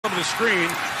the screen.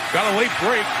 Got a late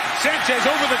break. Sanchez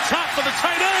over the top for the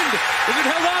tight end. Is it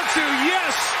held on to?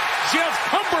 Yes. Jeff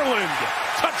Cumberland.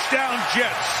 Touchdown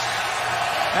Jets.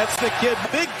 That's the kid.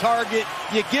 Big target.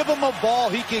 You give him a ball,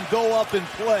 he can go up and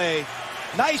play.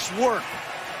 Nice work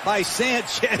by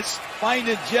Sanchez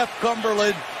finding Jeff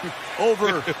Cumberland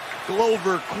over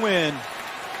Glover Quinn.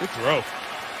 Good throw.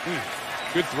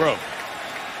 Good throw.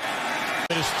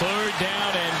 It is third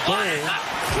down and goal.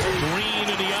 Green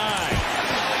in the eye.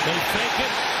 They fake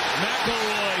it.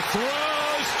 McElroy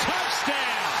throws.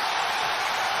 Touchdown.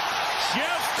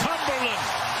 Jeff Cumberland.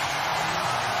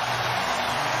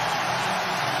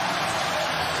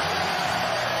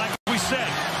 Like we said,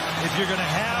 if you're going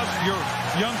to have your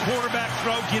young quarterback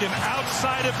throw, get him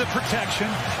outside of the protection.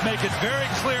 Make it very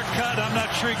clear cut. I'm not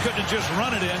sure he couldn't have just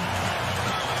run it in.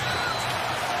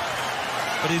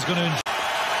 But he's going to enjoy.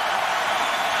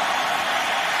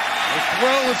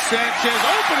 Throw with Sanchez.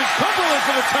 Open is Cumberland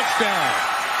for the touchdown.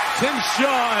 Tim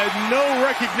Shaw had no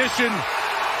recognition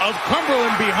of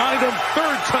Cumberland behind him.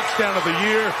 Third touchdown of the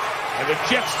year. And the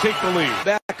Jets take the lead.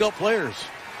 Backup players.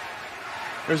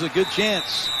 There's a good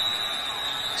chance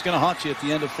it's going to haunt you at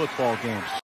the end of football games.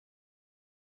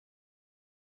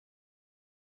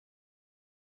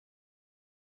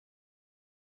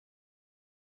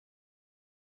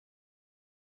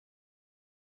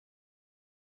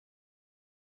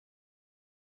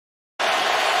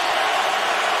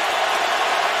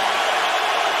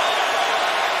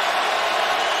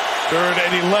 Third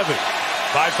and 11.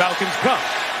 Five Falcons come.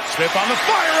 Smith on the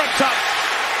fire up top.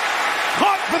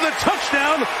 Caught for the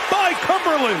touchdown by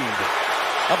Cumberland.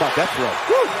 How about that throw?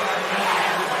 Woo.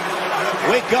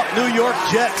 Wake up, New York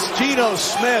Jets. Geno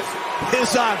Smith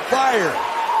is on fire.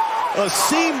 A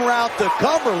seam route to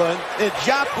Cumberland, and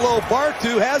Joplo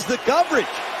Bartu has the coverage.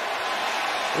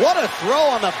 What a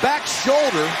throw on the back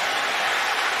shoulder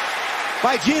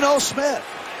by Geno Smith.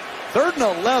 Third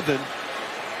and 11.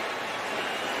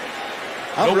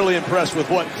 I'm really impressed with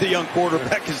what the young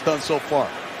quarterback has done so far.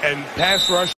 And pass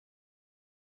rush.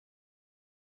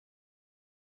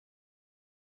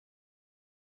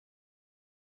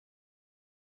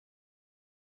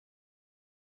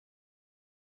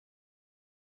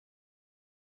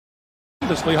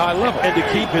 High level. And to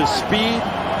keep his speed,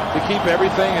 to keep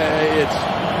everything,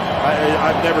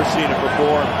 I've never seen it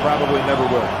before, and probably never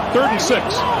will. 3rd and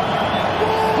 6.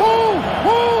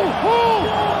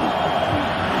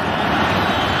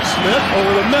 Smith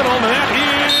over the middle, and that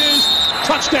is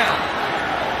touchdown.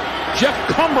 Jeff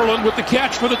Cumberland with the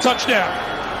catch for the touchdown.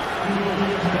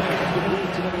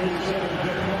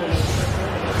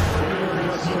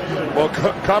 Well,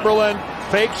 Cumberland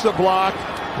fakes the block,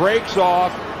 breaks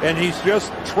off, and he's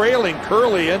just trailing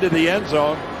Curley into the end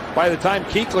zone by the time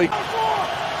Kuechly.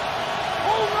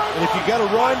 And if you got to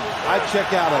run, I'd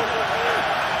check out of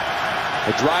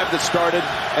it. A drive that started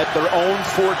at their own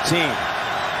 14.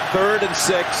 3rd and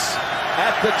 6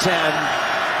 at the 10.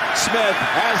 Smith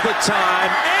has the time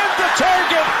and the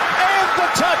target and the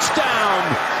touchdown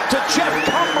to Jeff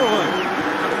Cumberland.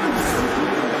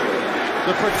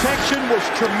 The protection was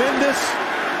tremendous.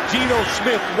 Geno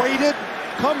Smith waited.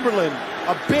 Cumberland,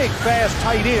 a big, fast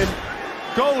tight end,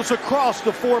 goes across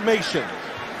the formation.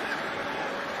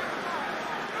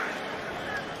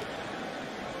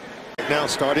 Now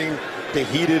starting to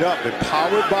heat it up,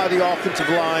 empowered by the offensive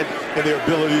line and their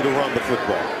ability to run the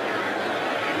football.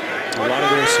 A lot of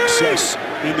their success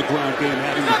in the ground game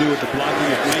having to do with the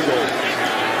blocking of Mango.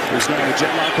 There's now the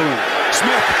jet locker room.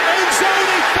 Smith, end zone,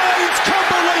 he finds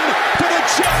Cumberland for the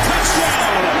Jet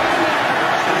touchdown.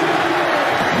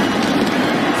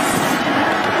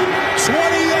 20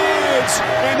 yards,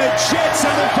 and the Jets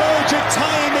on the verge of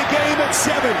tying the game at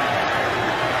 7.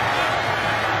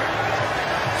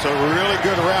 So really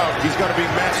good route. He's going to be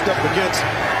matched up against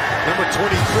number 23,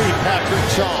 Patrick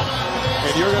Shaw.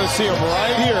 And you're going to see him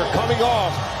right here coming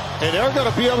off, and they're going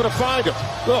to be able to find him.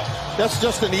 Look, that's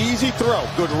just an easy throw.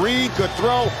 Good read, good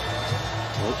throw.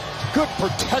 Good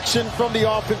protection from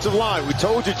the offensive line. We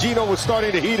told you Geno was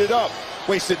starting to heat it up.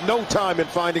 Wasted no time in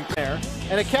finding there.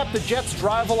 And it kept the Jets'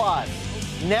 drive alive.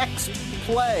 Next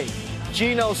play,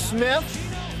 Geno Smith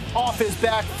off his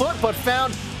back foot, but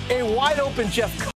found a wide open Jeff